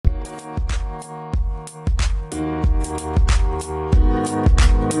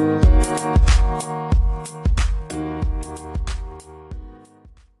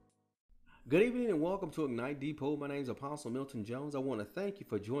welcome to Ignite Depot. My name is Apostle Milton Jones. I want to thank you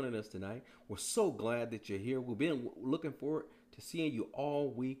for joining us tonight. We're so glad that you're here. We've been looking forward to seeing you all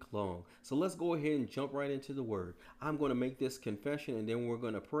week long. So let's go ahead and jump right into the word. I'm going to make this confession and then we're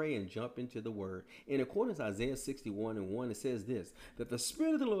going to pray and jump into the word. In accordance to Isaiah 61:1, it says this, that the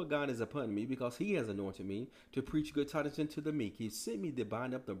Spirit of the Lord God is upon me because he has anointed me to preach good tidings unto the meek. He sent me to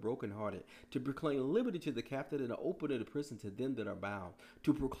bind up the brokenhearted, to proclaim liberty to the captive and to open the prison to them that are bound,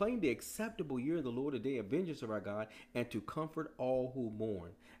 to proclaim the acceptable year of the Lord, the day of vengeance of our God, and to comfort all who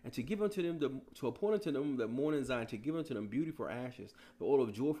mourn, and to give unto them, to appoint unto them that mourn in Zion, to give unto them beauty for ashes, the oil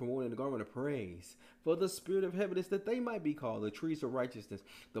of joy for mourning, and the garment of praise for the spirit of heaviness, that they might be called the trees of righteousness,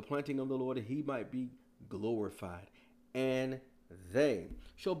 the planting of the Lord, that he might be glorified. And they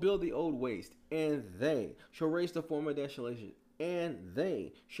shall build the old waste, and they shall raise the former desolation, and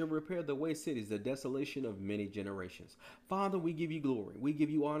they shall repair the waste cities, the desolation of many generations. Father, we give you glory, we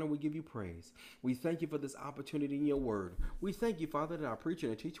give you honor, we give you praise. We thank you for this opportunity in your word. We thank you, Father, that our preacher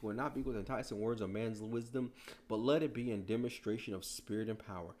and teacher will not be with enticing words of man's wisdom, but let it be in demonstration of spirit and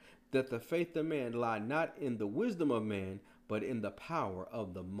power, that the faith of man lie not in the wisdom of man, but in the power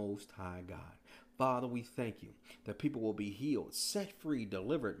of the Most High God. Father, we thank you that people will be healed, set free,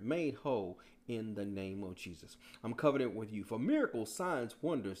 delivered, made whole in the name of Jesus. I'm covenant with you for miracles, signs,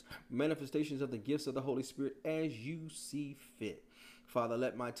 wonders, manifestations of the gifts of the Holy Spirit as you see fit. Father,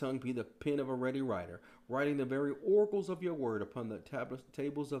 let my tongue be the pen of a ready writer, writing the very oracles of your word upon the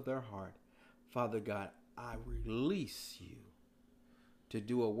tables of their heart. Father God, I release you to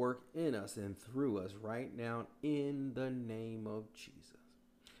do a work in us and through us right now in the name of Jesus.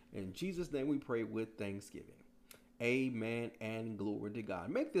 In Jesus' name we pray with thanksgiving. Amen and glory to God.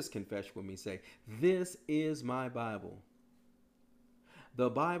 Make this confession with me. Say, this is my Bible. The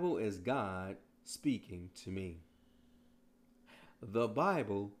Bible is God speaking to me. The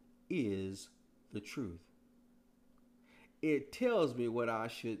Bible is the truth. It tells me what I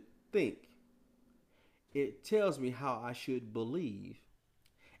should think. It tells me how I should believe.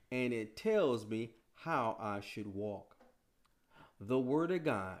 And it tells me how I should walk. The Word of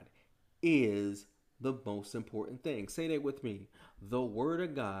God is the most important thing. Say that with me. The Word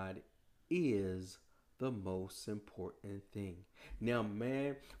of God is the most important thing. Now,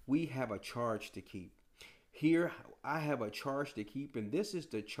 man, we have a charge to keep. Here, I have a charge to keep, and this is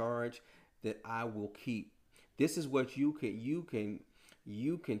the charge that I will keep. This is what you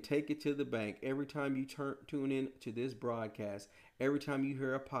can take it to the bank every time you tune in to this broadcast, every time you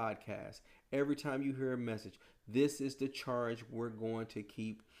hear a podcast, every time you hear a message. This is the charge we're going to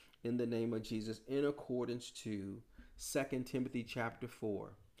keep in the name of Jesus, in accordance to 2 Timothy chapter 4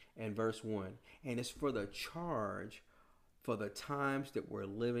 and verse 1. And it's for the charge for the times that we're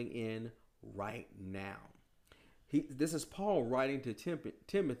living in right now. This is Paul writing to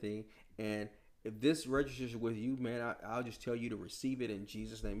Timothy, and if this registers with you, man, I'll just tell you to receive it in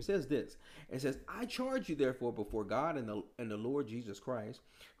Jesus' name. It says this. It says, I charge you therefore before God and the Lord Jesus Christ,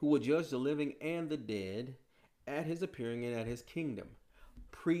 who will judge the living and the dead at his appearing and at his kingdom.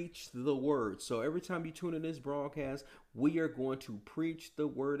 Preach the word. So every time you tune in this broadcast, we are going to preach the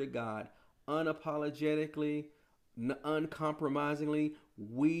word of God unapologetically, uncompromisingly.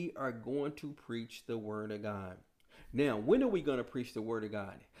 We are going to preach the word of God. Now, when are we going to preach the word of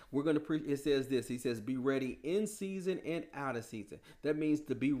God? We're going to preach. It says this. He says, be ready in season and out of season. That means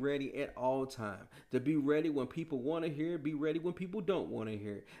to be ready at all time. To be ready when people want to hear. Be ready when people don't want to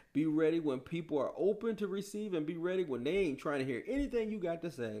hear. Be ready when people are open to receive, and be ready when they ain't trying to hear anything you got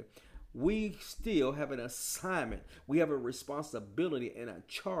to say. We still have an assignment. We have a responsibility and a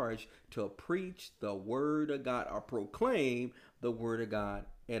charge to preach the word of God, or proclaim the word of God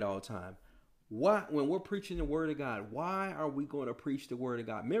at all time. Why, when we're preaching the word of God, why are we going to preach the word of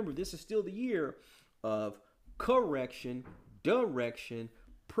God? Remember, this is still the year of correction, direction,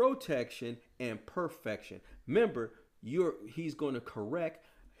 protection, and perfection. Remember, he's going to correct.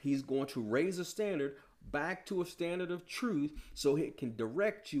 He's going to raise a standard back to a standard of truth, so it can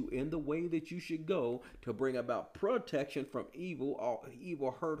direct you in the way that you should go to bring about protection from evil,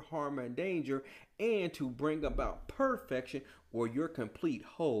 hurt, harm, and danger, and to bring about perfection where you're complete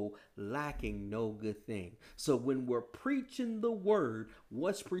whole, lacking no good thing. So when we're preaching the word,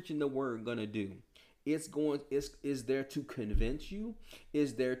 what's preaching the word going to do? Is there to convince you,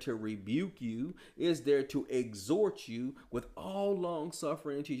 is there to rebuke you, is there to exhort you with all long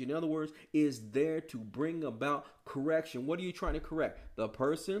suffering and teaching. In other words, is there to bring about correction. What are you trying to correct? The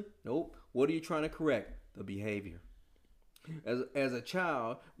person? Nope. What are you trying to correct? The behavior. As a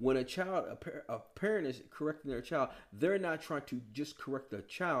child, when a parent is correcting their child, they're not trying to just correct the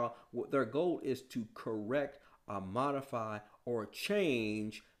child. What their goal is to correct or modify or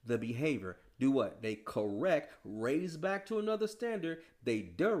change the behavior, do what? They correct, raise back to another standard. They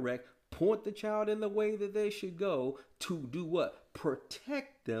direct, point the child in the way that they should go to do what?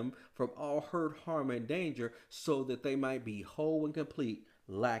 Protect them from all hurt, harm, and danger so that they might be whole and complete,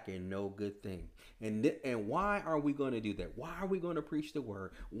 lacking no good thing. And why are we going to do that? Why are we going to preach the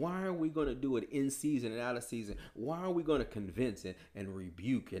word? Why are we going to do it in season and out of season? Why are we going to convince and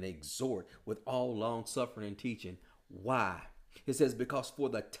rebuke and exhort with all long suffering and teaching? Why? It says, because for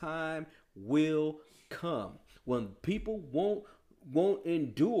the time will come when people won't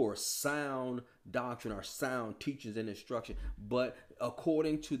endure sound doctrine or sound teachings and instruction, but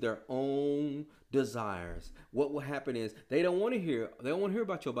according to their own desires. What will happen is they don't want to hear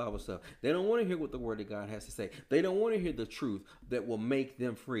about your Bible stuff. They don't want to hear what the word of God has to say. They don't want to hear the truth that will make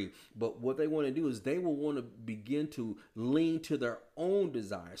them free. But what they want to do is they will want to begin to lean to their own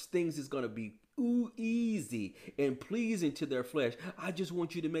desires. Things is going to be easy and pleasing to their flesh. I just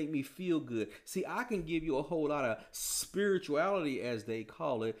want you to make me feel good. See, I can give you a whole lot of spirituality, as they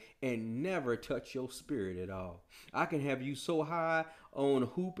call it, and never touch your spirit at all. I can have you so high on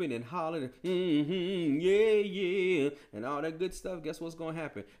hooping and hollering, yeah, and all that good stuff. Guess what's going to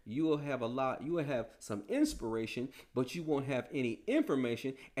happen? You will have some inspiration, but you won't have any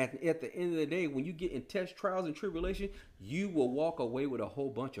information. At the end of the day, when you get in test, trials, and tribulation, you will walk away with a whole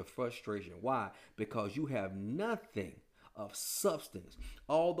bunch of frustration. Why? Because you have nothing of substance.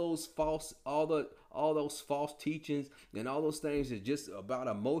 All those false teachings and all those things is just about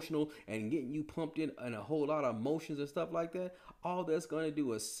emotional and getting you pumped in and a whole lot of emotions and stuff like that. All that's going to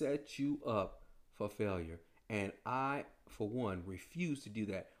do is set you up for failure. And I, for one, refuse to do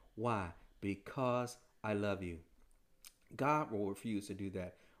that. Why? Because I love you. God will refuse to do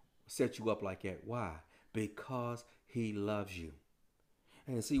that. Set you up like that. Why? Because he loves you.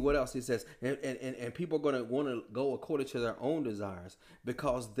 And see what else it says. And people are going to want to go according to their own desires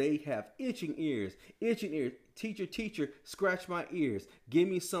because they have itching ears. Itching ears. Teacher, scratch my ears. Give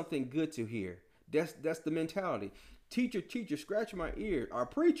me something good to hear. That's the mentality. Teacher, scratch my ears. Or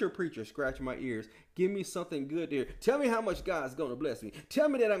preacher, scratch my ears. Give me something good to hear. Tell me how much God's going to bless me. Tell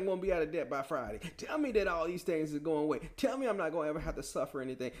me that I'm going to be out of debt by Friday. Tell me that all these things is going away. Tell me I'm not going to ever have to suffer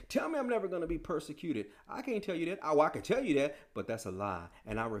anything. Tell me I'm never going to be persecuted. I can't tell you that. Oh, I can tell you that, but that's a lie.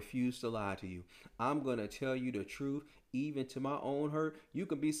 And I refuse to lie to you. I'm going to tell you the truth, even to my own hurt. You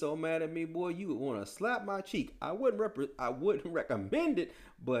can be so mad at me, boy, you would want to slap my cheek. I wouldn't recommend it,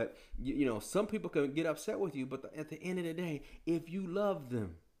 but you know, some people can get upset with you. But at the end of the day, if you love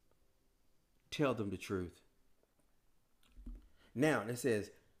them, tell them the truth. Now, it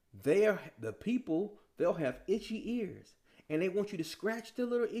says, they'll have itchy ears, and they want you to scratch the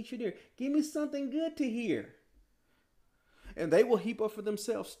little itchy ear. Give me something good to hear. And they will heap up for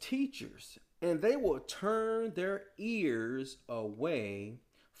themselves teachers, and they will turn their ears away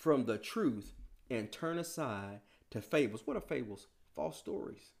from the truth and turn aside to fables. What are fables? False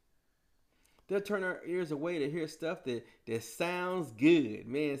stories. They'll turn our ears away to hear stuff that sounds good,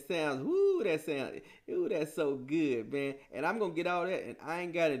 man. That's so good, man. And I'm going to get all that, and I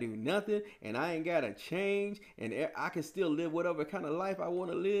ain't got to do nothing, and I ain't got to change, and I can still live whatever kind of life I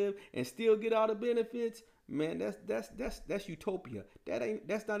want to live and still get all the benefits. Man, that's utopia.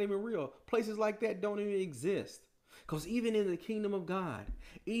 That's not even real. Places like that don't even exist. Because even in the kingdom of God,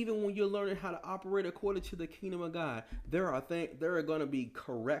 even when you're learning how to operate according to the kingdom of God, there are going to be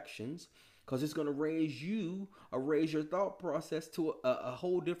corrections. Because it's going to raise your thought process to a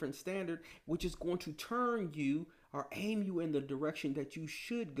whole different standard, which is going to turn you or aim you in the direction that you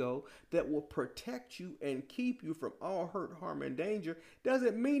should go, that will protect you and keep you from all hurt, harm, and danger.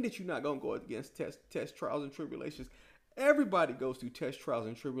 Doesn't mean that you're not going to go against test trials and tribulations. Everybody goes through test trials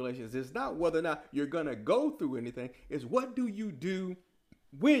and tribulations. It's not whether or not you're going to go through anything. It's what do you do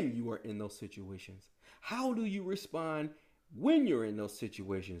when you are in those situations? How do you respond when you're in those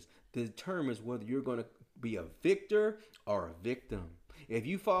situations? Determines whether you're going to be a victor or a victim. If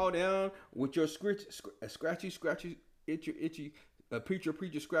you fall down with your scratchy, itchy,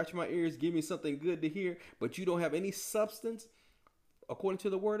 preacher, scratch my ears, give me something good to hear, but you don't have any substance, according to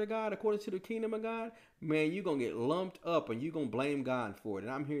the word of God, according to the kingdom of God, man, you're going to get lumped up and you're going to blame God for it.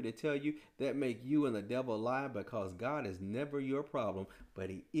 And I'm here to tell you that make you and the devil lie, because God is never your problem, but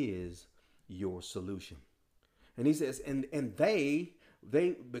he is your solution. And he says, and they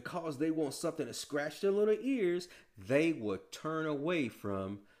because they want something to scratch their little ears, they will turn away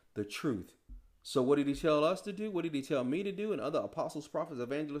from the truth. So what did he tell us to do? What did he tell me to do? And other apostles, prophets,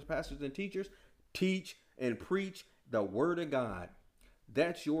 evangelists, pastors, and teachers? Teach and preach the word of God.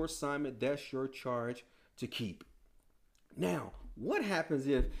 That's your assignment. That's your charge to keep. Now, what happens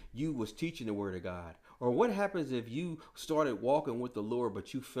if you was teaching the word of God, Or what happens if you started walking with the Lord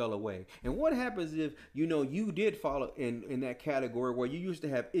but you fell away? And what happens if you did fall in that category where you used to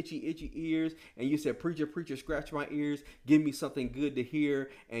have itchy ears and you said, preacher, preacher, scratch my ears, give me something good to hear,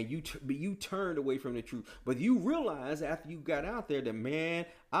 and you turned away from the truth. But you realize after you got out there that, man,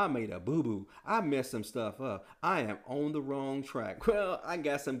 I made a boo-boo. I messed some stuff up. I am on the wrong track. Well, I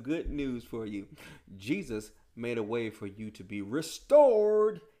got some good news for you. Jesus made a way for you to be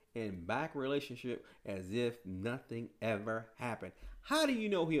restored in back relationship as if nothing ever happened. How do you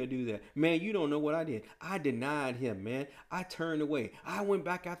know he'll do that? Man, you don't know what I did. I denied him, man. I turned away. I went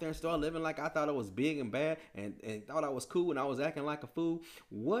back out there and started living like I thought I was big and bad and thought I was cool and I was acting like a fool.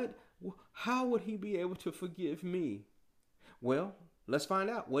 How would he be able to forgive me? Well, let's find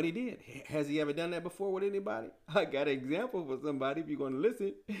out what he did. Has he ever done that before with anybody? I got an example for somebody. If you're going to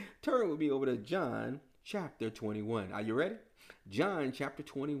listen, turn with me over to John chapter 21. Are you ready? John chapter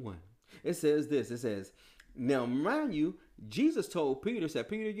 21. It says this. It says, now mind you, Jesus told Peter, said,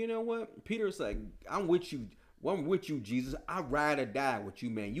 Peter, you know what? Peter's like, I'm with you. Well, I'm with you, Jesus. I ride or die with you,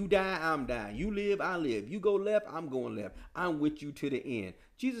 man. You die, I'm dying. You live, I live. You go left, I'm going left. I'm with you to the end.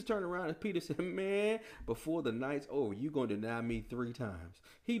 Jesus turned around and Peter said, man, before the night's over, you're going to deny me 3 times.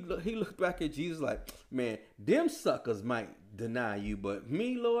 He looked back at Jesus like, man, them suckers might deny you, but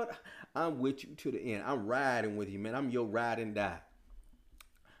me, Lord, I'm with you to the end. I'm riding with you, man. I'm your ride and die.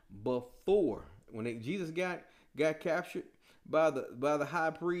 When Jesus got captured by the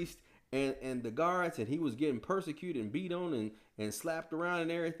high priest and the guards, and he was getting persecuted and beat on and slapped around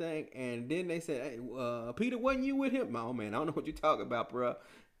and everything, and then they said, hey, Peter, wasn't you with him? Oh man, I don't know what you're talking about, bro.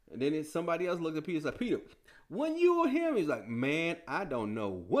 And then somebody else looked at Peter and said, Peter, wasn't you with him? He's like, man, I don't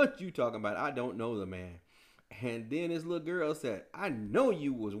know what you talking about. I don't know the man. And then this little girl said, I know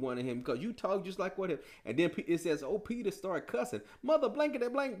you was one of him because you talk just like what him. And then it says, oh, Peter started cussing. Mother blankety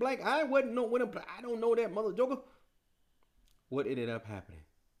blank blank. I wasn't know with him. I don't know that, mother joker. What ended up happening?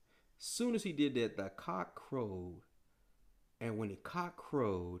 Soon as he did that, the cock crowed. And when the cock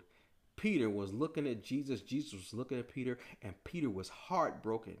crowed, Peter was looking at Jesus. Jesus was looking at Peter. And Peter was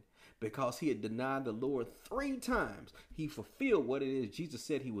heartbroken because he had denied the Lord 3 times. He fulfilled what it is Jesus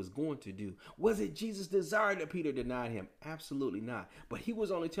said he was going to do. Was it Jesus' desire that Peter denied him? Absolutely not. But he was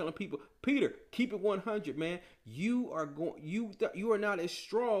only telling people, Peter, keep it 100, man. You are not as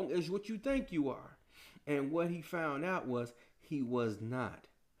strong as what you think you are. And what he found out was he was not.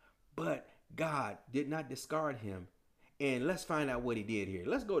 But God did not discard him. And let's find out what he did here.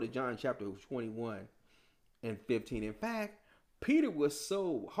 Let's go to John chapter 21 and 15. In fact, Peter was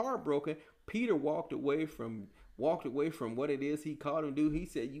so heartbroken. Peter walked away from what it is he called him to do. He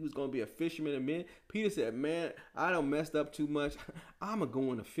said you was going to be a fisherman of men. Peter said, man, I done messed up too much. I'm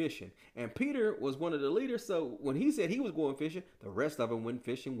going to fishing. And Peter was one of the leaders. So when he said he was going fishing, the rest of them went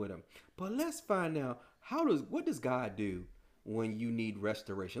fishing with him. But let's find out what does God do when you need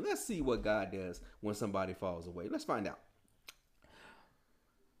restoration? Let's see what God does when somebody falls away. Let's find out.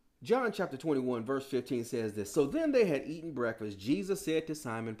 John chapter 21 verse 15 says this. So then they had eaten breakfast. Jesus said to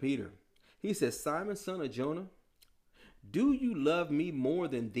Simon Peter, he says, Simon, son of Jonah, do you love me more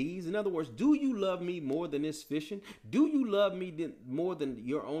than these? In other words, do you love me more than this fishing? Do you love me more than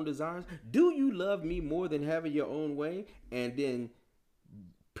your own desires? Do you love me more than having your own way? And then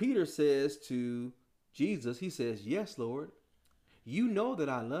Peter says to Jesus, he says, yes, Lord, you know that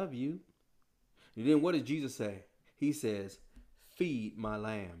I love you. And then what does Jesus say? He says, feed my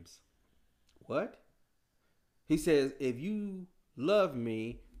lambs. What? He says, if you love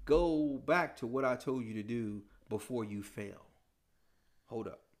me, go back to what I told you to do before you fail. Hold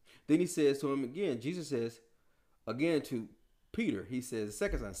up. Then he says to him again, Jesus says again to Peter, he says, the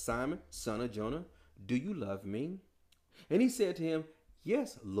second time, Simon, son of Jonah, do you love me? And he said to him,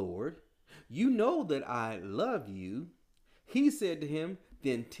 yes, Lord, you know that I love you. He said to him,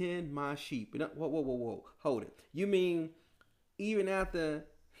 then tend my sheep. Whoa. Hold it. You mean even after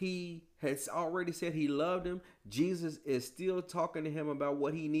he has already said he loved him, Jesus is still talking to him about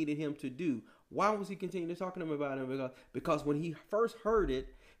what he needed him to do. Why was he continuing to talk to him about it? Because when he first heard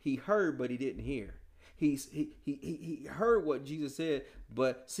it, he heard, but he didn't hear. He heard what Jesus said,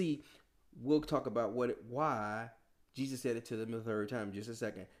 but see, we'll talk about why Jesus said it to them the 3rd time in just a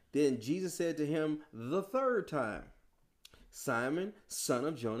second. Then Jesus said to him the 3rd time, Simon, son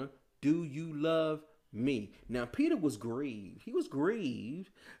of Jonah, do you love me? Now Peter was grieved. He was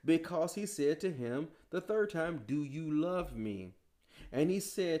grieved because he said to him the 3rd time, do you love me? And he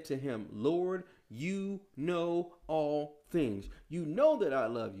said to him, Lord, you know all things. You know that I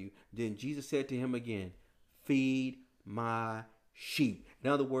love you. Then Jesus said to him again, feed my sheep. In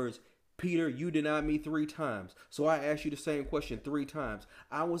other words, Peter, you denied me 3 times. So I asked you the same question 3 times.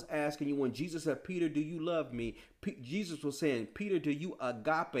 I was asking you when Jesus said, Peter, do you love me? Jesus was saying, Peter, do you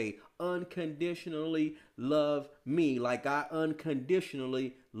agape, unconditionally love me like I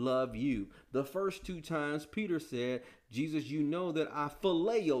unconditionally love you? The first 2 times Peter said, Jesus, you know that I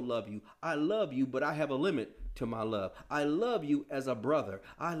phileo love you. I love you, but I have a limit to my love. I love you as a brother.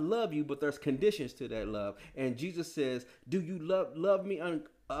 I love you, but there's conditions to that love. And Jesus says, do you love me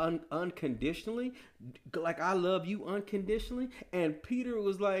unconditionally, like I love you unconditionally? And Peter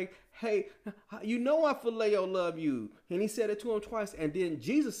was like, hey, you know I phileo love you. And he said it to him twice. And then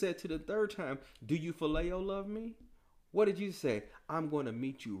Jesus said to the 3rd time, do you phileo love me? What did Jesus say? I'm going to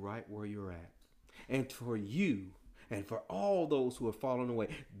meet you right where you're at. And for you, and for all those who have fallen away,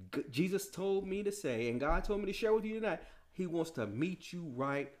 Jesus told me to say, and God told me to share with you tonight, he wants to meet you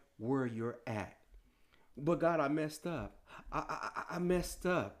right where you're at. But God, I messed up. I messed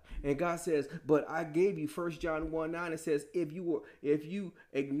up. And God says, but I gave you 1 John 1:9. It says, if you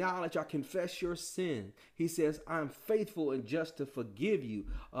acknowledge or confess your sin, he says, I'm faithful and just to forgive you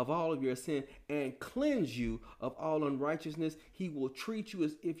of all of your sin and cleanse you of all unrighteousness. He will treat you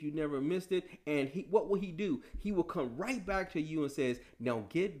as if you never missed it. And what will he do? He will come right back to you and says, now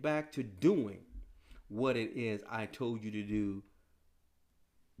get back to doing what it is I told you to do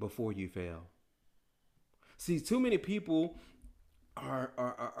before you fail. See, too many people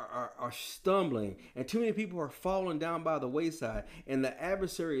are stumbling, and too many people are falling down by the wayside, and the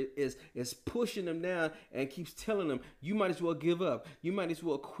adversary is pushing them down and keeps telling them, you might as well give up, you might as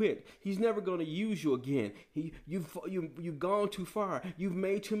well quit. He's never going to use you again. You've gone too far. You've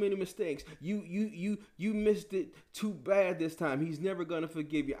made too many mistakes. You missed it too bad this time. He's never going to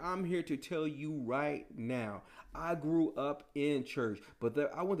forgive you. I'm here to tell you right now. I grew up in church, but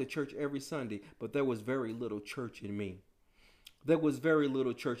I went to church every Sunday, but there was very little church in me. There was very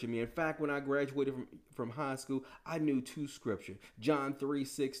little church in me. In fact, when I graduated from high school, I knew 2 scriptures. John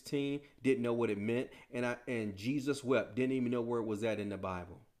 3:16, didn't know what it meant, and Jesus wept, didn't even know where it was at in the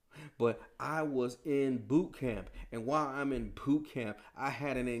Bible. But I was in boot camp, and while I'm in boot camp, I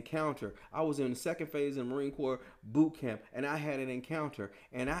had an encounter. I was in the 2nd phase in Marine Corps boot camp, and I had an encounter,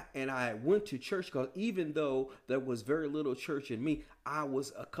 and I went to church because even though there was very little church in me, I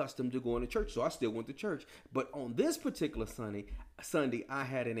was accustomed to going to church, so I still went to church. But on this particular Sunday, I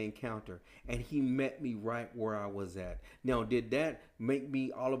had an encounter, and he met me right where I was at. Now, did that make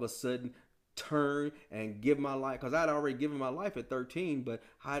me all of a sudden turn and give my life? Because I'd already given my life at 13, but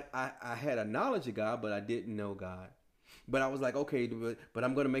I had a knowledge of God, but I didn't know God. But I was like, okay, but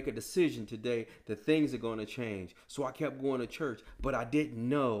I'm going to make a decision today that things are going to change. So I kept going to church, but I didn't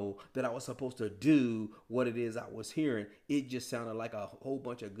know that I was supposed to do what it is I was hearing. It just sounded like a whole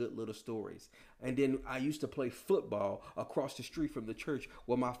bunch of good little stories. And then I used to play football across the street from the church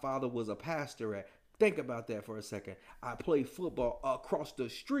where my father was a pastor at. Think about that for a second. I played football across the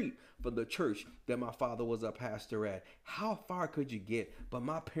street from the church that my father was a pastor at. How far could you get? But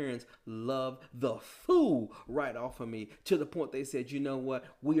my parents loved the fool right off of me to the point they said, you know what?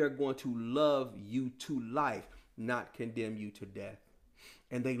 We are going to love you to life, not condemn you to death.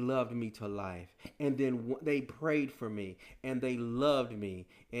 And they loved me to life. And then they prayed for me and they loved me.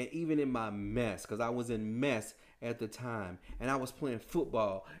 And even in my mess, because I was in mess at the time, and I was playing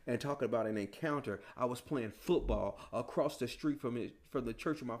football and talking about an encounter. I was playing football across the street from the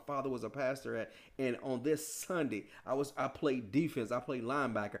church where my father was a pastor at. And on this Sunday, I played defense. I played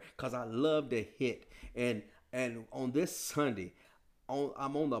linebacker because I love to hit. And on this Sunday,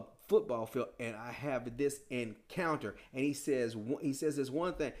 I'm on the football field and I have this encounter. And he says this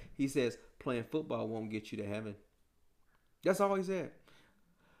one thing. He says, playing football won't get you to heaven. That's all he said.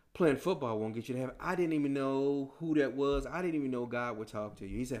 Playing football won't get you to heaven. I didn't even know who that was. I didn't even know God would talk to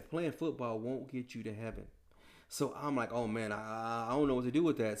you. He said, playing football won't get you to heaven. So I'm like, oh man, I don't know what to do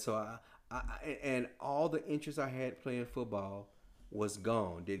with that. So and all the interest I had playing football was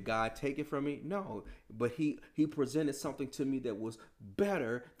gone. Did God take it from me? No, but he presented something to me that was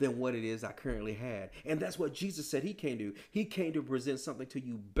better than what it is I currently had. And that's what Jesus said he came to do. He came to present something to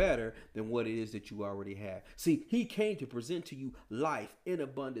you better than what it is that you already have. See, he came to present to you life in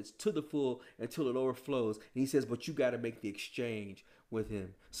abundance to the full until it overflows. And he says, but you got to make the exchange with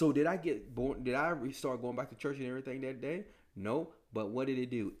him. So did I get born? Did I start going back to church and everything that day? No. But what did it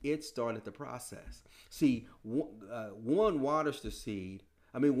do? It started the process. See, one waters the seed.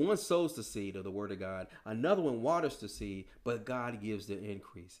 One sows the seed of the word of God. Another one waters the seed, but God gives the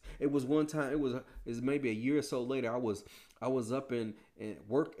increase. It was one time. It was maybe a year or so later. I was up in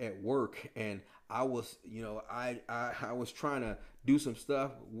work, and I was, I was trying to do some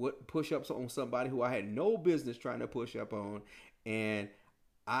stuff, push ups on somebody who I had no business trying to push up on, and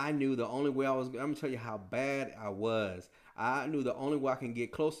I knew the only way I'm gonna tell you how bad I was. I knew the only way I can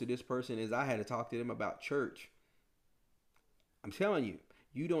get close to this person is I had to talk to them about church. I'm telling you,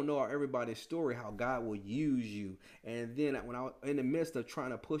 you don't know everybody's story, how God will use you. And then when I was in the midst of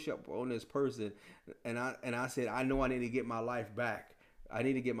trying to push up on this person, and I said, I know I need to get my life back. I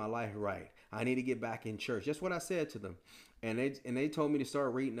need to get my life right. I need to get back in church. That's what I said to them. And they told me to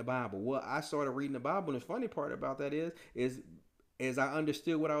start reading the Bible. Well, I started reading the Bible, and the funny part about that is I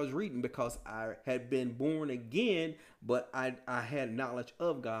understood what I was reading because I had been born again, but I had knowledge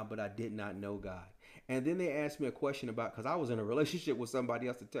of God, but I did not know God. And then they asked me a question about, because I was in a relationship with somebody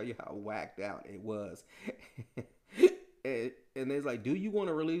else, to tell you how whacked out it was. And they was like, do you want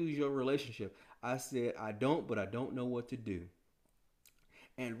to lose your relationship? I said, I don't, but I don't know what to do.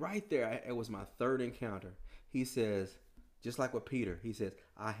 And right there, it was my third encounter. He says, just like with Peter, he says,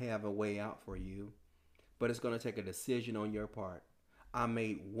 I have a way out for you, but it's going to take a decision on your part. I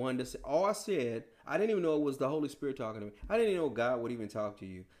made one decision. All I said, I didn't even know it was the Holy Spirit talking to me. I didn't even know God would even talk to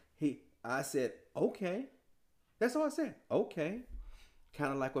you. I said, okay. That's all I said. Okay.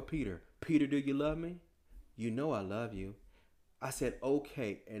 Kind of like with Peter. Peter, do you love me? You know I love you. I said,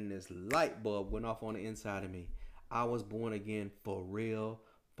 okay. And this light bulb went off on the inside of me. I was born again for real,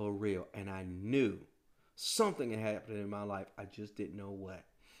 for real. And I knew something had happened in my life. I just didn't know what.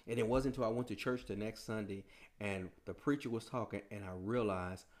 And it wasn't until I went to church the next Sunday and the preacher was talking and I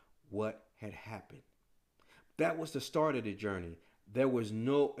realized what had happened. That was the start of the journey. It was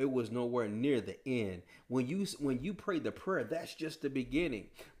nowhere near the end. When you pray the prayer, that's just the beginning.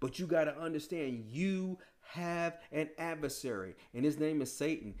 But you got to understand, you have an adversary, and his name is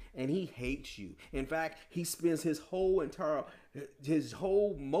Satan, and he hates you. In fact, he spends his whole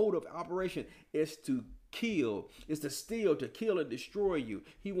mode of operation is to kill, is to steal, to kill and destroy you.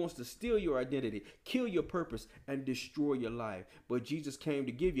 He wants to steal your identity, kill your purpose, and destroy your life. But Jesus came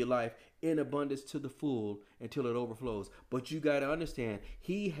to give you life in abundance to the full until it overflows. But you got to understand,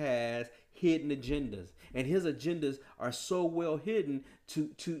 he has hidden agendas, and his agendas are so well hidden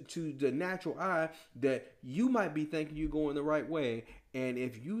to the natural eye that you might be thinking you're going the right way. And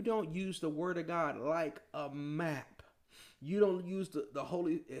if you don't use the word of God like a map, you don't use the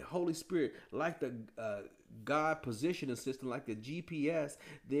Holy Spirit like the God positioning system, like the GPS,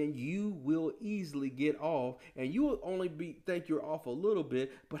 then you will easily get off, and you will only think you're off a little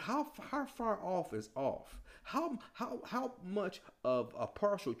bit. But how far off is off? How much of a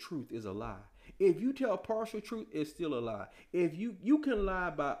partial truth is a lie? If you tell partial truth, it's still a lie. If you can lie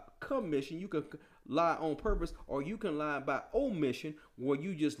by commission, you can lie on purpose, or you can lie by omission, where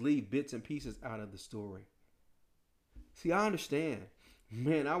you just leave bits and pieces out of the story. See, I understand.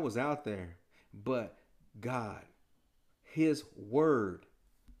 Man, I was out there. But God, his word,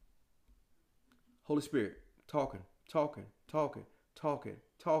 Holy Spirit, talking, talking, talking, talking,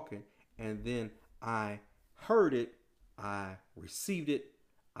 talking. And then I heard it. I received it.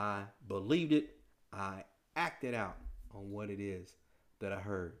 I believed it. I acted out on what it is that I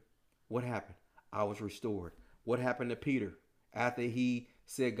heard. What happened? I was restored. What happened to Peter after he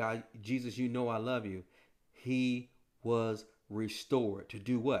said, God, Jesus, you know I love you? He was restored to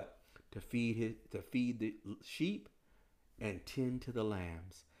do what? To feed the sheep and tend to the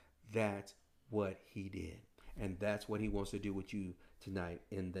lambs. That's what he did. And that's what he wants to do with you tonight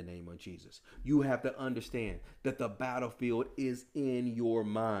in the name of Jesus. You have to understand that the battlefield is in your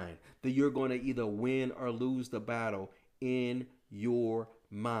mind. That you're going to either win or lose the battle in your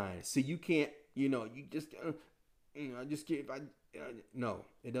mind. See, you can't, you just, I just can't, no,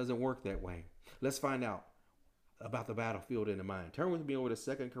 it doesn't work that way. Let's find out about the battlefield in the mind. Turn with me over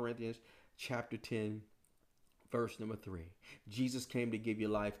to 2 Corinthians chapter 10, verse number 3. Jesus came to give you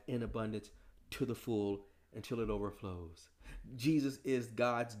life in abundance to the full until it overflows. Jesus is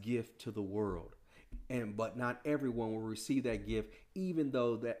God's gift to the world. But not everyone will receive that gift, even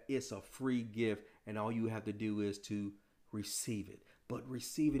though that it's a free gift and all you have to do is to receive it. But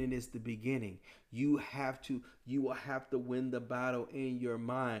receiving it is the beginning. You will have to win the battle in your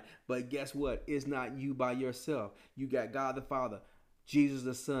mind. But guess what? It's not you by yourself. You got God the Father, Jesus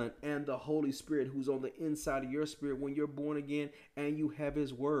the Son, and the Holy Spirit who's on the inside of your spirit when you're born again, and you have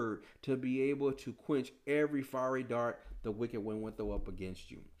his word to be able to quench every fiery dart the wicked one will throw up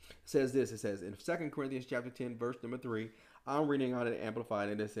against you. It says this, it says in 2 Corinthians chapter 10, verse number 3, I'm reading out of Amplified,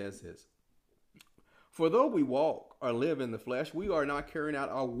 and it says this. For though we walk or live in the flesh, we are not carrying out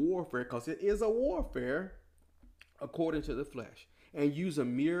our warfare, because it is a warfare according to the flesh, and use a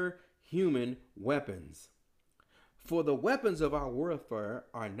mere human weapons. For the weapons of our warfare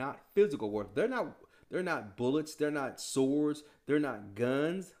are not physical warfare. They're not bullets, they're not swords, they're not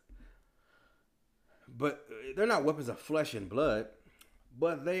guns, but they're not weapons of flesh and blood.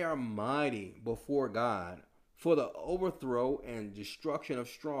 but they are mighty before God for the overthrow and destruction of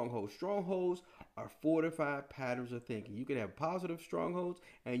strongholds. Strongholds are fortified patterns of thinking. You can have positive strongholds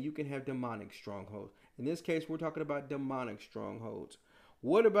and you can have demonic strongholds. In this case, we're talking about demonic strongholds.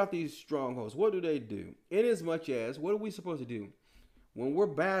 What about these strongholds? What do? Inasmuch as, what are we supposed to do? When we're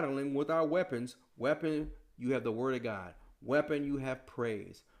battling with our weapons, weapon, you have the word of God. Weapon, you have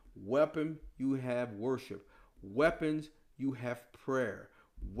praise. Weapon, you have worship. Weapons, you have prayer.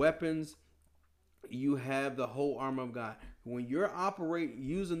 Weapons, you have the whole armor of God. When you're operating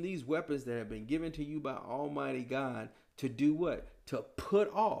using these weapons that have been given to you by Almighty God to do what? To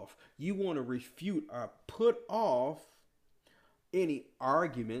put off. You want to refute or put off any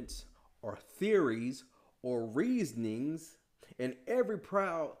arguments or theories or reasonings and every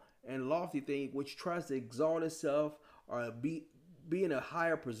proud and lofty thing which tries to exalt itself or be in a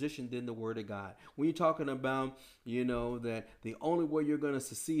higher position than the word of God. When you're talking about, that the only way you're going to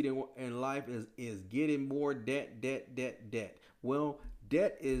succeed in life is getting more debt. Well,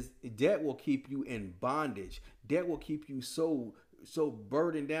 debt will keep you in bondage. Debt will keep you so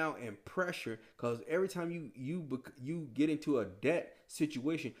burdened down and pressure, because every time you get into a debt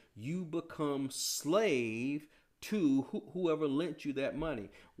situation, you become slave to whoever lent you that money.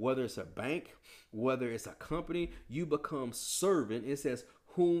 Whether it's a bank, whether it's a company, you become servant. It says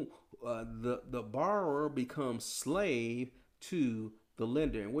whom the borrower becomes slave to the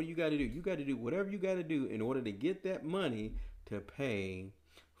lender. And what do you got to do? You got to do whatever you got to do in order to get that money to pay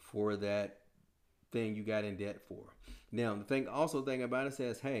for that thing you got in debt for. Now, the thing about it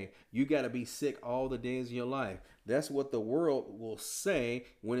says, hey, you got to be sick all the days of your life. That's what the world will say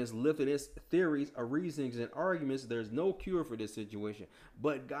when it's lifting its theories or reasonings and arguments. There's no cure for this situation.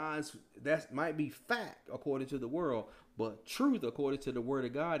 But that might be fact according to the world, but truth according to the word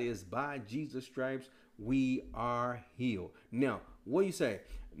of God is by Jesus' stripes we are healed. Now, what do you say?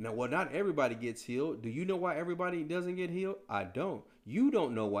 Now, well, not everybody gets healed. Do you know why everybody doesn't get healed? I don't. You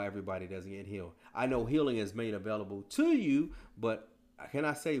don't know why everybody doesn't get healed. I know healing is made available to you, but can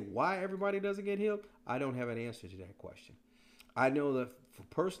I say why everybody doesn't get healed? I don't have an answer to that question. I know that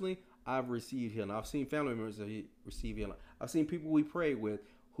personally, I've received healing. I've seen family members that receive healing. I've seen people we prayed with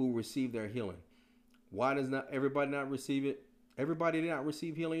who receive their healing. Why does not everybody not receive it? Everybody did not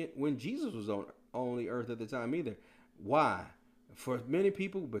receive healing when Jesus was on the earth at the time either. Why? For many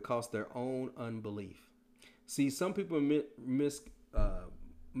people, because their own unbelief. See, some people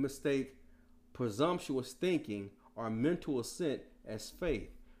mistake presumptuous thinking or mental assent as faith.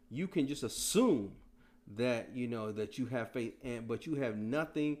 You can just assume that that you have faith, but you have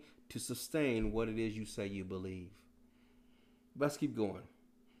nothing to sustain what it is you say you believe. Let's keep going.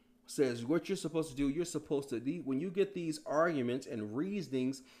 It says what you're supposed to do. You're supposed to when you get these arguments and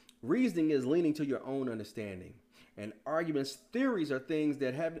reasonings. Reasoning is leaning to your own understanding, and arguments, theories are things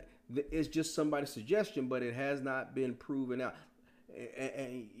that it's just somebody's suggestion, but it has not been proven out.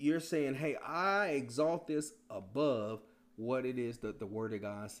 And you're saying, hey, I exalt this above what it is that the word of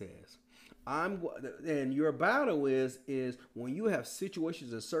God says. And your battle is when you have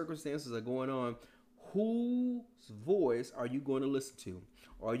situations and circumstances are going on, whose voice are you going to listen to?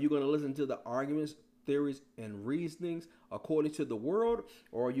 Are you going to listen to the arguments, theories, and reasonings according to the world,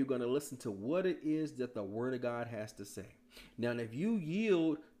 or are you going to listen to what it is that the word of God has to say? Now, if you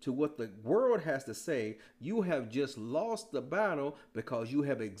yield to what the world has to say, you have just lost the battle, because you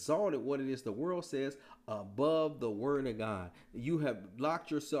have exalted what it is the world says above the word of God. You have locked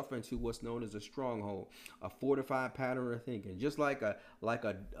yourself into what's known as a stronghold, a fortified pattern of thinking. Just like a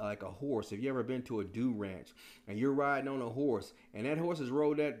horse. If you ever been to a dew ranch and you're riding on a horse, and that horse has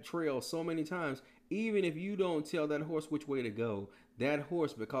rode that trail so many times, even if you don't tell that horse which way to go, that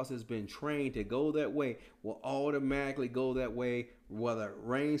horse, because it's been trained to go that way, will automatically go that way, whether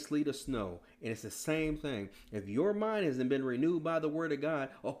rain, sleet, or snow. And it's the same thing. If your mind hasn't been renewed by the word of God,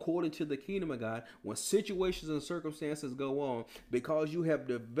 according to the kingdom of God, when situations and circumstances go on, because you have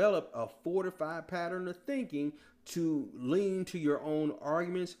developed a fortified pattern of thinking to lean to your own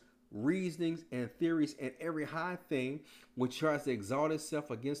arguments, reasonings, and theories, and every high thing which tries to exalt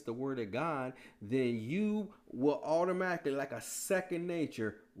itself against the word of God, then you will automatically, like a second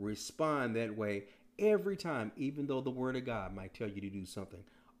nature, respond that way every time, even though the word of God might tell you to do something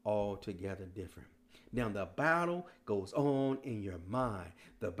altogether different. Now, the battle goes on in your mind.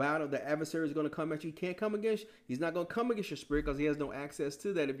 The battle, the adversary is going to come at you. He can't come against you. He's not going to come against your spirit, because he has no access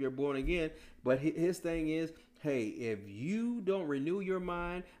to that if you're born again. But his thing is, hey, if you don't renew your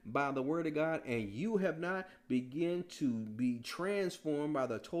mind by the word of God, and you have not begin to be transformed by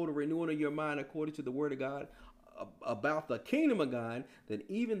the total renewing of your mind according to the word of God, about the kingdom of God, then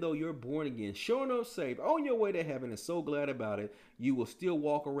even though you're born again, sure enough saved, on your way to heaven and so glad about it, you will still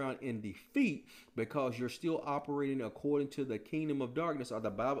walk around in defeat because you're still operating according to the kingdom of darkness or the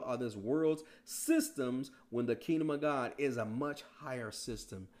Bible or this world's systems when the kingdom of God is a much higher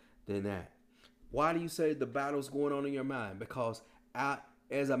system than that. Why do you say the battle's going on in your mind? Because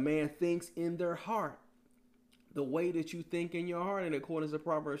as a man thinks in their heart, the way that you think in your heart, in accordance to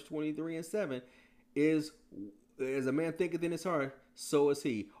Proverbs 23:7, is as a man thinketh in his heart, so is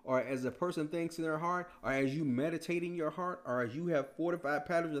he. Or as a person thinks in their heart, or as you meditate in your heart, or as you have fortified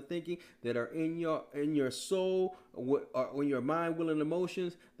patterns of thinking that are in your soul, or in your mind, will, and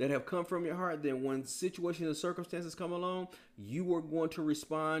emotions that have come from your heart, then when situations and circumstances come along, you are going to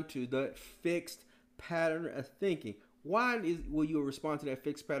respond to that fixed pattern of thinking. Why will you respond to that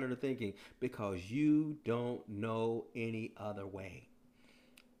fixed pattern of thinking? Because you don't know any other way.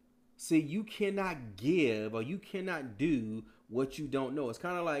 See, you cannot give or you cannot do what you don't know. It's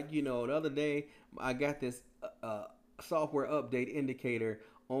kind of like, the other day I got this software update indicator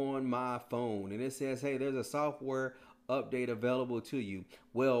on my phone, and it says, hey, there's a software update available to you.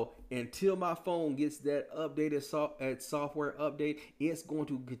 Well, until my phone gets that updated software update, it's going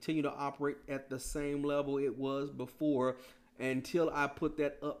to continue to operate at the same level it was before until I put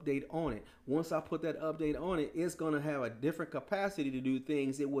that update on it. Once I put that update on it, it's going to have a different capacity to do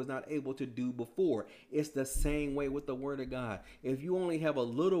things it was not able to do before. It's the same way with the word of God. If you only have a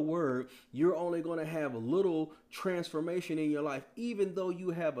little word, you're only going to have a little transformation in your life, even though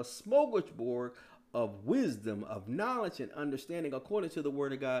you have a smorgasbord of wisdom, of knowledge and understanding according to the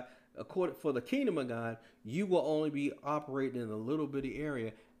word of God. According for the kingdom of God, you will only be operating in a little bitty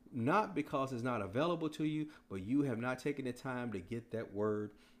area, not because it's not available to you, but you have not taken the time to get that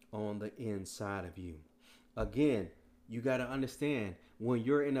word on the inside of you. Again, you got to understand, when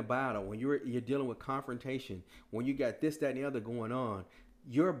you're in a battle, when you're dealing with confrontation, when you got this, that, and the other going on,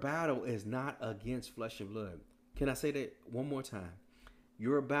 your battle is not against flesh and blood. Can I say that one more time?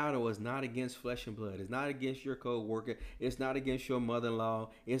 Your battle is not against flesh and blood. It's not against your co-worker. It's not against your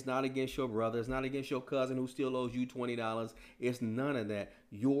mother-in-law. It's not against your brother. It's not against your cousin who still owes you $20. It's none of that.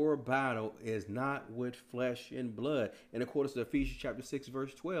 Your battle is not with flesh and blood. And according to Ephesians chapter 6,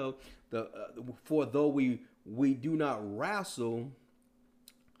 verse 12, for though we do not wrestle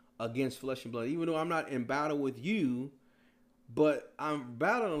against flesh and blood, even though I'm not in battle with you, but I'm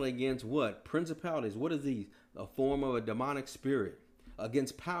battling against what? Principalities. What is these? A form of a demonic spirit.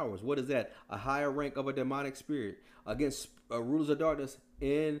 Against powers. What is that? A higher rank of a demonic spirit. Against rulers of darkness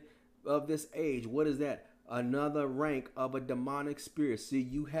of this age. What is that? Another rank of a demonic spirit. See,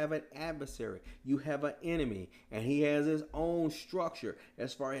 you have an adversary. You have an enemy. And he has his own structure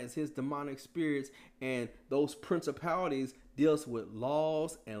as far as his demonic spirits. And those principalities deals with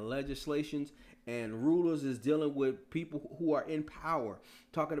laws and legislations. And rulers is dealing with people who are in power,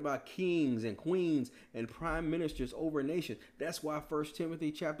 talking about kings and queens and prime ministers over nations. That's why 1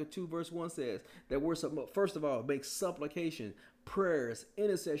 Timothy chapter 2 verse 1 says that we're first of all make supplication, prayers,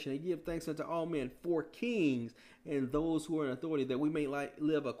 intercession, and give thanks unto all men for kings and those who are in authority, that we may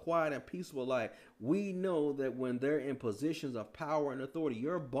live a quiet and peaceful life. We know that when they're in positions of power and authority,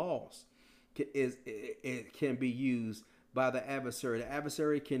 your boss can be used by the adversary. The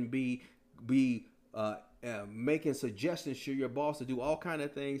adversary can be making suggestions to your boss to do all kind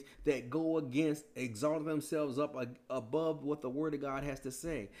of things that go against, exalt themselves up above what the word of God has to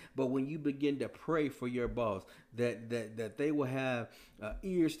say. But when you begin to pray for your boss, that they will have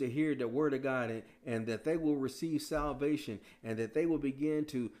ears to hear the word of God, and that they will receive salvation, and that they will begin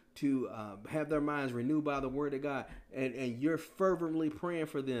to have their minds renewed by the word of God, and you're fervently praying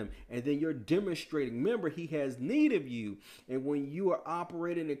for them, and then you're demonstrating. Remember, he has need of you. And when you are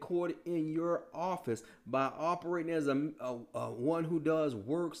operating in your office, by operating as a one who does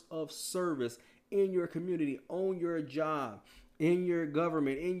works of service in your community, on your job, in your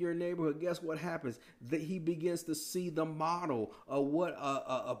government, in your neighborhood, guess what happens? That he begins to see the model of what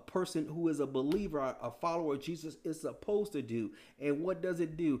a person who is a believer, a follower of Jesus, is supposed to do. And what does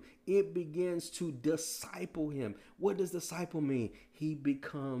it do? It begins to disciple him. What does disciple mean? He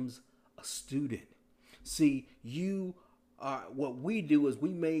becomes a student. See, what we do is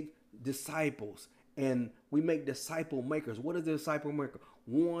we make disciples, and we make disciple makers. What is a disciple maker?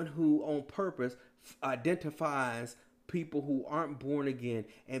 One who on purpose identifies people who aren't born again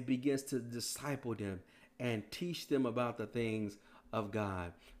and begins to disciple them and teach them about the things of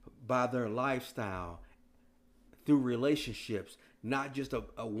God by their lifestyle, through relationships, not just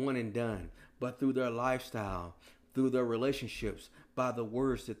a one and done, but through their lifestyle, through their relationships, by the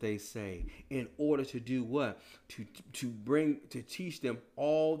words that they say, in order to do what? To teach them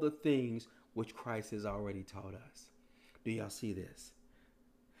all the things which Christ has already taught us. Do y'all see this?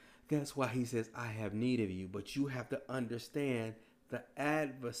 That's why he says, I have need of you. But you have to understand the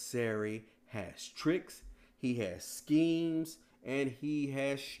adversary has tricks, he has schemes, and he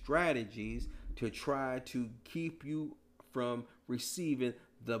has strategies to try to keep you from receiving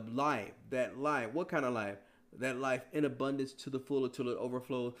the life. That life. What kind of life? That life in abundance to the full until it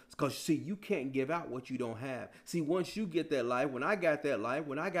overflows. Because see, you can't give out what you don't have. See, once you get that life, when I got that life,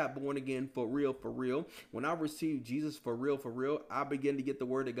 when I got born again for real, when I received Jesus for real, I began to get the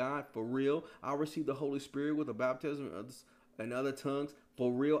word of God for real. I received the Holy Spirit with a baptism and other tongues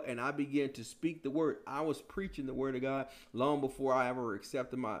for real, and I began to speak the word. I was preaching the word of God long before I ever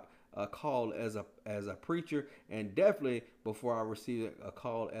accepted my call as a preacher, and definitely before I received a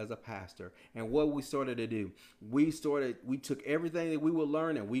call as a pastor. And what we started to do, we took everything that we would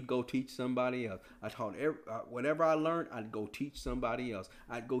learn and we'd go teach somebody else. I taught whatever I learned, I'd go teach somebody else.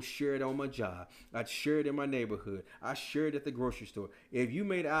 I'd go share it on my job. I'd share it in my neighborhood. I shared it at the grocery store. If you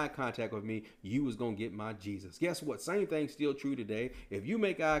made eye contact with me, you was gonna get my Jesus. Guess what? Same thing still true today. If you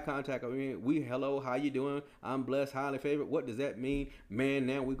make eye contact with me, hello, how you doing? I'm blessed, highly favored. What does that mean? Man,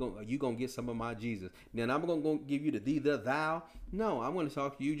 now you gonna get some of my Jesus. Then I'm gonna give you the thee, the thou. No, I'm gonna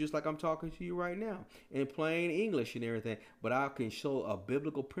talk to you just like I'm talking to you right now in plain English and everything. But I can show a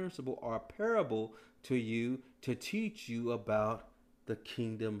biblical principle or a parable to you to teach you about the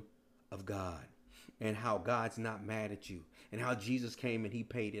kingdom of God and how God's not mad at you and how Jesus came and he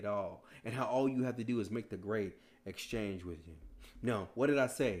paid it all and how all you have to do is make the great exchange with you. No, what did I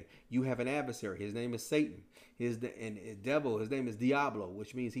say? You have an adversary. His name is Satan. And devil, his name is Diablo,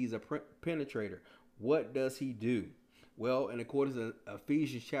 which means he's a penetrator. What does he do? Well, in accordance to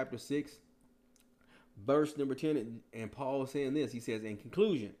Ephesians chapter 6, verse number 10, and Paul is saying this. He says, in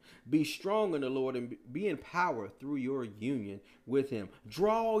conclusion, be strong in the Lord and be empowered through your union with him.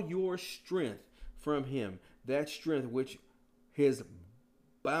 Draw your strength from him, that strength which his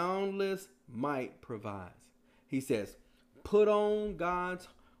boundless might provides. He says, put on God's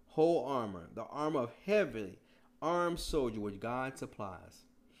whole armor, the armor of heavy armed soldier which God supplies.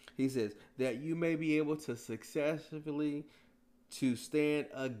 He says that you may be able to successfully to stand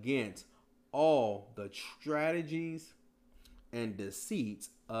against all the strategies and deceits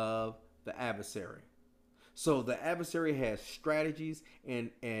of the adversary. So the adversary has strategies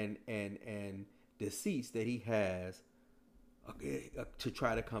and deceits that he has to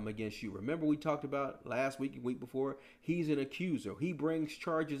try to come against you. Remember we talked about last week and week before, he's an accuser. He brings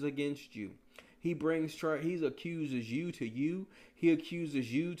charges against you. He accuses you to you. He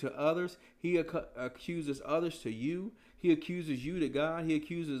accuses you to others. He accuses others to you. He accuses you to God. He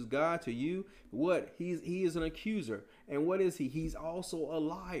accuses God to you. What? He is an accuser. And what is he? He's also a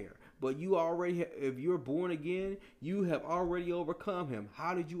liar. But you already, if you're born again, you have already overcome him.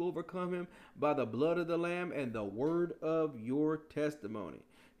 How did you overcome him? By the blood of the Lamb and the word of your testimony.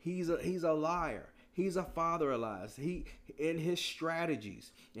 He's a liar. He's a father of lies. He, in his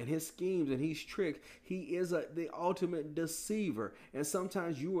strategies and his schemes and his tricks, he is the ultimate deceiver. And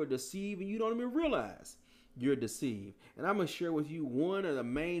sometimes you are deceived and you don't even realize you're deceived. And I'm going to share with you one of the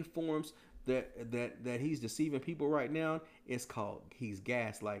main forms that he's deceiving people right now. It's called, he's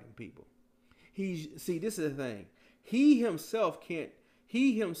gaslighting people. See, this is the thing. He himself, this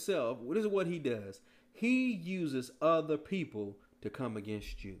is what he does. He uses other people to come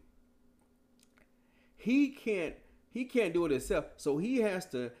against you. He can't do it himself. So he has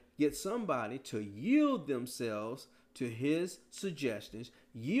to get somebody to yield themselves to his suggestions,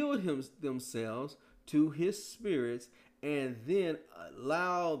 themselves to his spirits, and then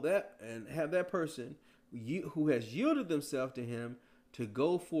allow that and have that person who has yielded themselves to him to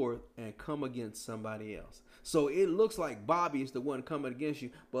go forth and come against somebody else. So it looks like Bobby is the one coming against you,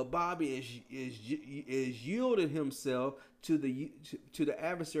 but Bobby is yielding himself to the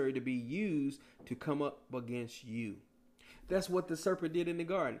adversary to be used to come up against you. That's what the serpent did in the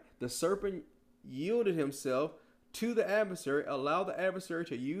garden. The serpent yielded himself to the adversary, allowed the adversary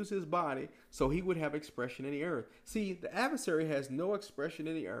to use his body so he would have expression in the earth. See, the adversary has no expression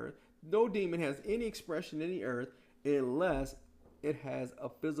in the earth. No demon has any expression in the earth unless it has a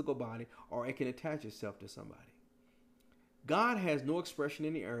physical body or it can attach itself to somebody. God has no expression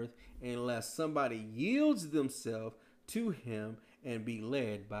in the earth unless somebody yields themselves to him and be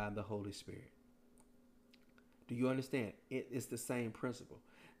led by the Holy Spirit. Do you understand? It's the same principle.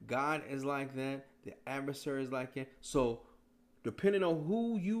 God is like that. The adversary is like that. So depending on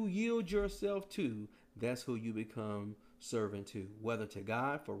who you yield yourself to, that's who you become servant to, whether to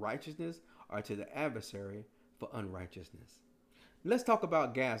God for righteousness or to the adversary for unrighteousness. Let's talk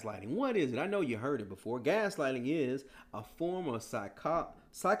about gaslighting. What is it? I know you heard it before. Gaslighting is a form of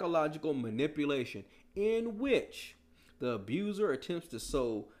psychological manipulation in which the abuser attempts to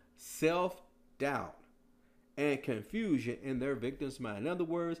sow self doubt and confusion in their victim's mind. In other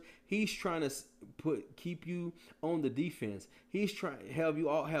words, he's trying to keep you on the defense. He's trying to have you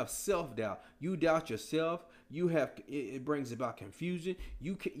all have self-doubt. You doubt yourself. It brings about confusion.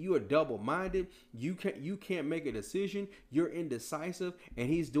 You are double-minded. You can't make a decision. You're indecisive, and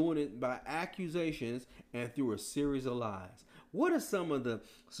he's doing it by accusations and through a series of lies. What does some of the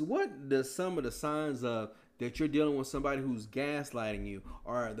signs of that you're dealing with somebody who's gaslighting you,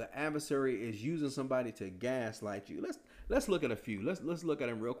 or the adversary is using somebody to gaslight you? Let's look at a few. Let's look at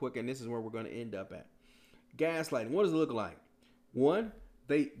them real quick, and this is where we're going to end up at. Gaslighting. What does it look like? One,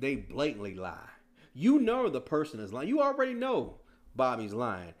 they blatantly lie. You know the person is lying. You already know Bobby's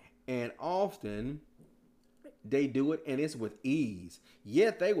lying, and often they do it, and it's with ease.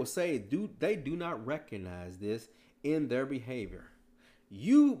 Yet they will say they do not recognize this in their behavior.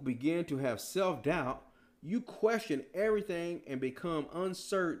 You begin to have self-doubt. You question everything and become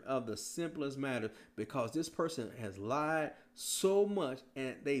uncertain of the simplest matter because this person has lied so much,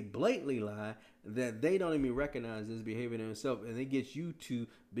 and they blatantly lie that they don't even recognize this behavior in themselves, and it gets you to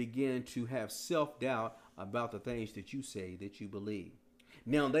begin to have self-doubt about the things that you say that you believe.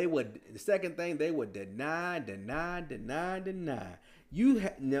 Now the second thing, they would deny. Now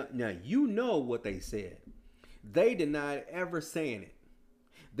you know what they said. They denied ever saying it.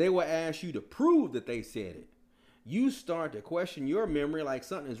 They will ask you to prove that they said it. You start to question your memory like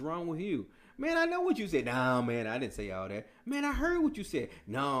something is wrong with you. Man, I know what you said. No, man, I didn't say all that. Man, I heard what you said.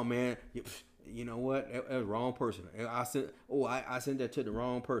 No, man, you know what? That was the wrong person. I sent that to the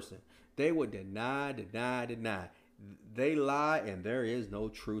wrong person. They would deny. They lie, and there is no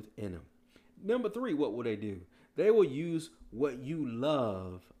truth in them. Number three, what will they do? They will use what you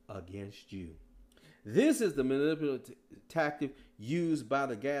love against you. This is the manipulative tactic used by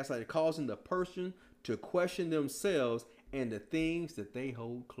the gaslighter, causing the person to question themselves and the things that they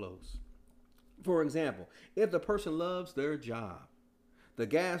hold close. For example, if the person loves their job, the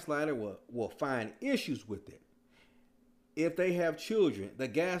gaslighter will find issues with it. If they have children, the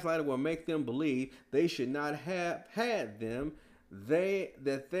gaslighter will make them believe they should not have had them,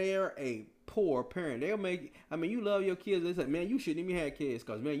 that they are a poor parent. You love your kids. They say, man, you shouldn't even have kids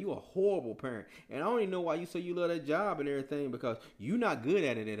because, man, you a horrible parent. And I don't even know why you say you love that job and everything, because you're not good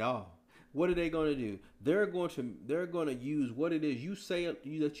at it at all. What are they going to do? They're going to use what it is you say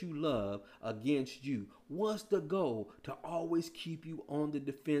that you love against you. What's the goal? To always keep you on the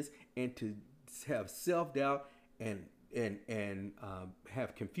defense and to have self-doubt and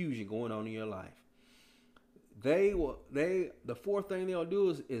have confusion going on in your life. The fourth thing they'll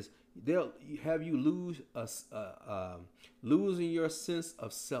do is they'll have you losing your sense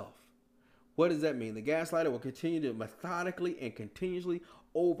of self. What does that mean? The gaslighter will continue to methodically and continuously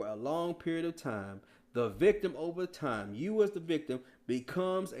over a long period of time. The victim over time, you as the victim,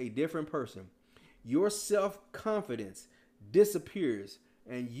 becomes a different person. Your self-confidence disappears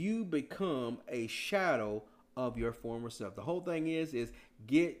and you become a shadow of your former self. The whole thing is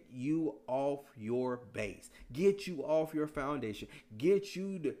get you off your base, get you off your foundation, get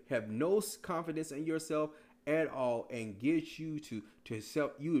you to have no confidence in yourself at all, and get you to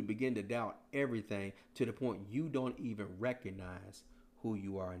self. You would begin to doubt everything to the point you don't even recognize who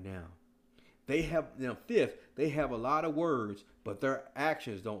you are now. Fifth, they have a lot of words, but their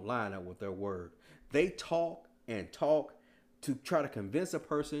actions don't line up with their word. They talk and talk to try to convince a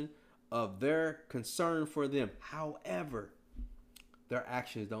person of their concern for them. However, their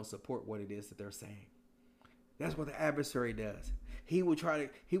actions don't support what it is that they're saying. That's what the adversary does. He will try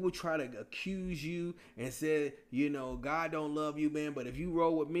to accuse you and say, God don't love you, man, but if you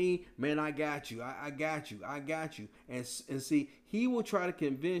roll with me, man, I got you. I got you. And see, he will try to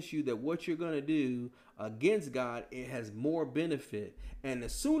convince you that what you're going to do against God, it has more benefit. And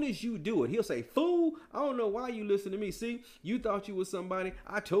as soon as you do it, he'll say, fool, I don't know why you listen to me. See, you thought you was somebody.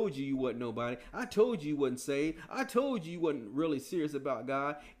 I told you wasn't nobody. I told you wasn't saved. I told you wasn't really serious about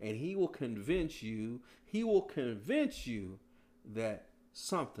God. And he will convince you that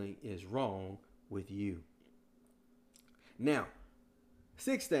something is wrong with you. Now,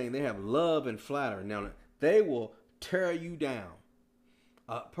 sixth thing, they have love and flattery. Now, they will tear you down.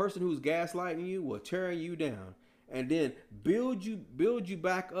 A person who's gaslighting you will tear you down and then build you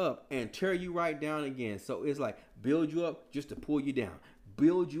back up and tear you right down again. So it's like build you up just to pull you down,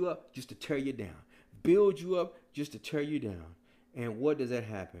 build you up just to tear you down, build you up just to tear you down. And what does that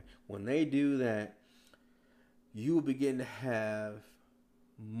happen? When they do that, you begin to have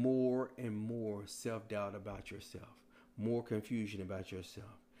more and more self-doubt about yourself, more confusion about yourself.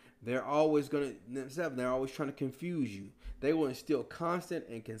 They're always going to themselves. They're always trying to confuse you. They will instill constant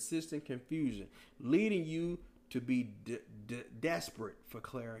and consistent confusion, leading you to be desperate for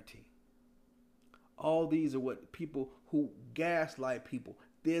clarity. All these are what people who gaslight people.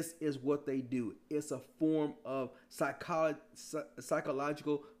 This is what they do. It's a form of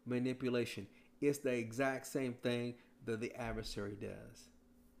psychological manipulation. It's the exact same thing that the adversary does.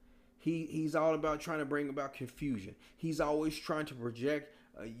 He's all about trying to bring about confusion. He's always trying to project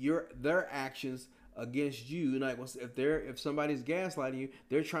their actions against you. Like if somebody's gaslighting you,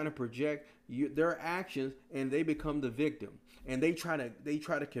 they're trying to project their actions, and they become the victim. And they try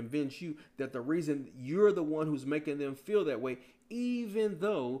to convince you that the reason you're the one who's making them feel that way, even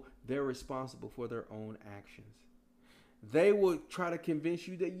though they're responsible for their own actions. They will try to convince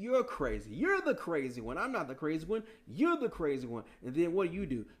you that you're crazy. You're the crazy one. I'm not the crazy one. You're the crazy one. And then what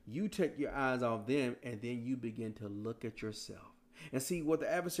do? You take your eyes off them, and then you begin to look at yourself. And see what the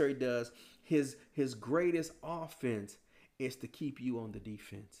adversary does. His greatest offense is to keep you on the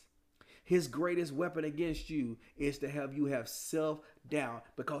defense. His greatest weapon against you is to have you have self-doubt,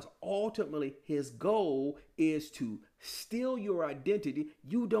 because ultimately his goal is to steal your identity.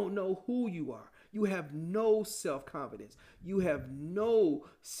 You don't know who you are. You have no self-confidence. You have no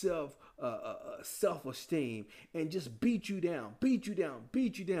self-esteem, and just beat you down,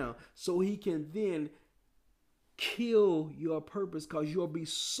 so he can then kill your purpose, because you'll be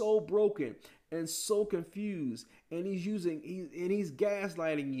so broken and so confused. And he's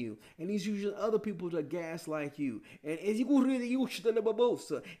gaslighting you, and he's using other people to gaslight you. And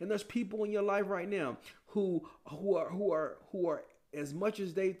there's people in your life right now who are as much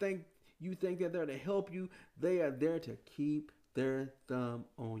as they think you think that they're to help you, they are there to keep their thumb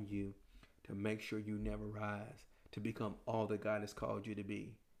on you, to make sure you never rise to become all that God has called you to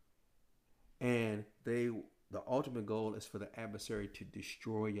be. And the ultimate goal is for the adversary to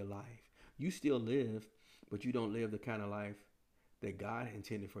destroy your life. You still live, but you don't live the kind of life that God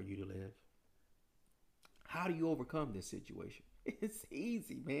intended for you to live. How do you overcome this situation? It's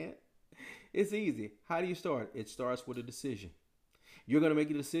easy, man. It's easy. How do you start? It starts with a decision. You're going to make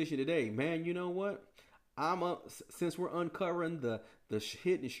a decision today. Man, you know what? Since we're uncovering the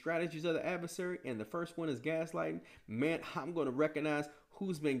hidden strategies of the adversary, and the first one is gaslighting, man, I'm going to recognize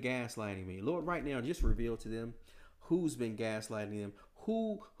who's been gaslighting me. Lord, right now, just reveal to them who's been gaslighting them,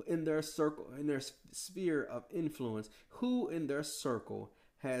 who in their circle, in their sphere of influence, who in their circle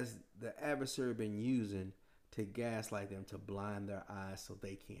has the adversary been using to gaslight them, to blind their eyes so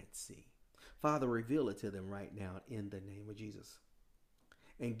they can't see. Father, reveal it to them right now in the name of Jesus.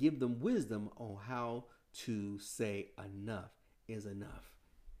 And give them wisdom on how to say enough is enough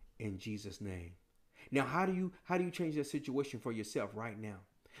in Jesus' name. Now, how do you change that situation for yourself right now?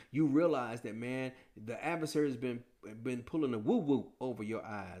 You realize that, man, the adversary has been pulling a woo-woo over your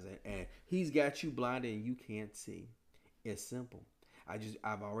eyes, and he's got you blinded and you can't see. It's simple.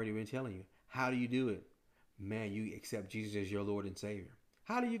 I've already been telling you. How do you do it? Man, you accept Jesus as your Lord and Savior.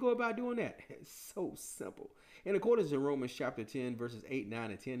 How do you go about doing that? It's so simple. In accordance to Romans chapter 10, verses 8,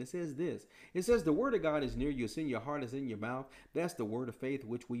 9, and 10, it says this. It says, the word of God is near you. It's in your heart. It's in your mouth. That's the word of faith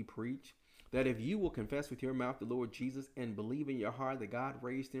which we preach. That if you will confess with your mouth the Lord Jesus and believe in your heart that God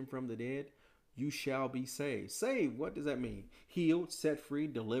raised him from the dead, you shall be saved. Saved, what does that mean? Healed, set free,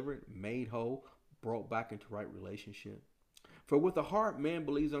 delivered, made whole, brought back into right relationship. For with the heart man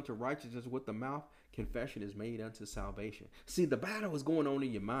believes unto righteousness, with the mouth confession is made unto salvation. See, the battle is going on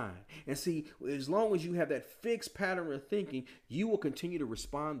in your mind. And see, as long as you have that fixed pattern of thinking, you will continue to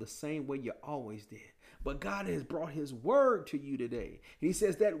respond the same way you always did. But God has brought his word to you today. And he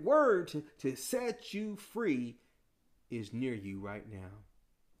says that word to set you free is near you right now.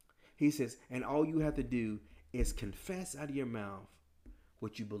 He says, and all you have to do is confess out of your mouth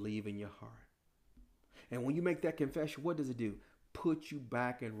what you believe in your heart. And when you make that confession, what does it do? Put you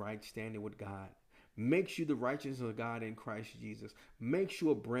back in right standing with God. Makes you the righteousness of God in Christ Jesus. Makes you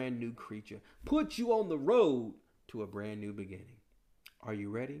a brand new creature. Puts you on the road to a brand new beginning. Are you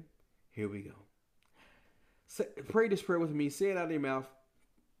ready? Here we go. Pray this prayer with me. Say it out of your mouth.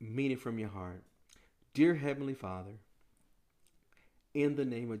 Mean it from your heart. Dear Heavenly Father, in the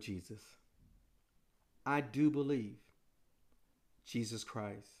name of Jesus, I do believe Jesus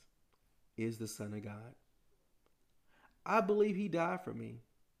Christ is the Son of God. I believe he died for me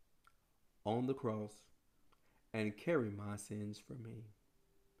on the cross and carried my sins for me.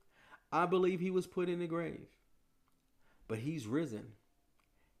 I believe he was put in the grave, but he's risen.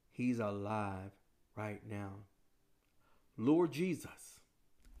 He's alive right now. Lord Jesus,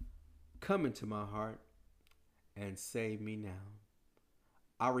 come into my heart and save me now.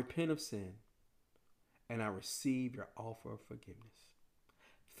 I repent of sin and I receive your offer of forgiveness.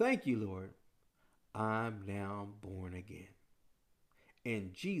 Thank you, Lord. I'm now born again.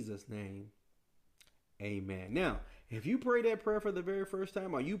 In Jesus' name, amen. Now, if you pray that prayer for the very first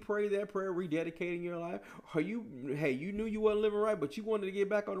time, or you pray that prayer rededicating your life, or you knew you wasn't living right, but you wanted to get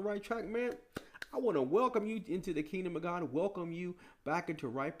back on the right track, man, I want to welcome you into the kingdom of God, welcome you back into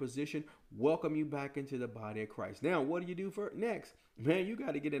right position, welcome you back into the body of Christ. Now, what do you do for next? Man, you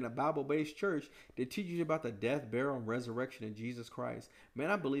got to get in a Bible-based church that teaches you about the death, burial, and resurrection of Jesus Christ.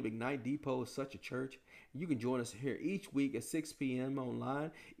 Man, I believe Ignite Depot is such a church. You can join us here each week at 6 p.m.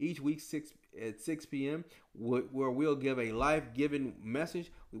 online, each week at 6 p.m., where we'll give a life-giving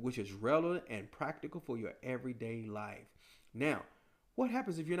message which is relevant and practical for your everyday life. Now, what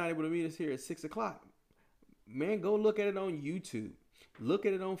happens if you're not able to meet us here at 6 o'clock? Man, go look at it on YouTube. Look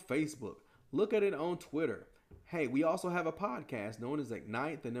at it on Facebook. Look at it on Twitter. Hey, we also have a podcast known as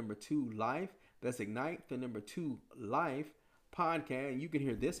Ignite 2 Life. That's Ignite 2 Life podcast. And you can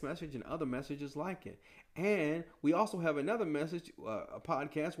hear this message and other messages like it. And we also have another message, a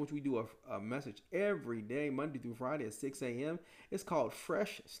podcast, which we do a message every day, Monday through Friday at 6 a.m. It's called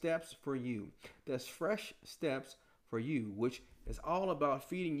Fresh Steps for You. That's Fresh Steps for You, which is all about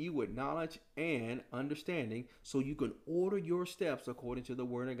feeding you with knowledge and understanding so you can order your steps according to the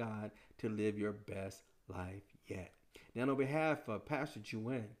Word of God to live your best life yet. Now, on behalf of Pastor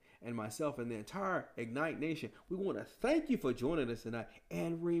Juan and myself and the entire Ignite Nation, we want to thank you for joining us tonight.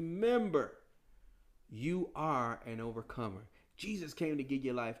 And remember, you are an overcomer. Jesus came to give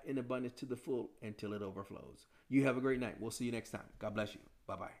you life in abundance to the full until it overflows. You have a great night. We'll see you next time. God bless you.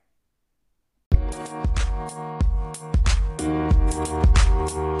 Bye-bye.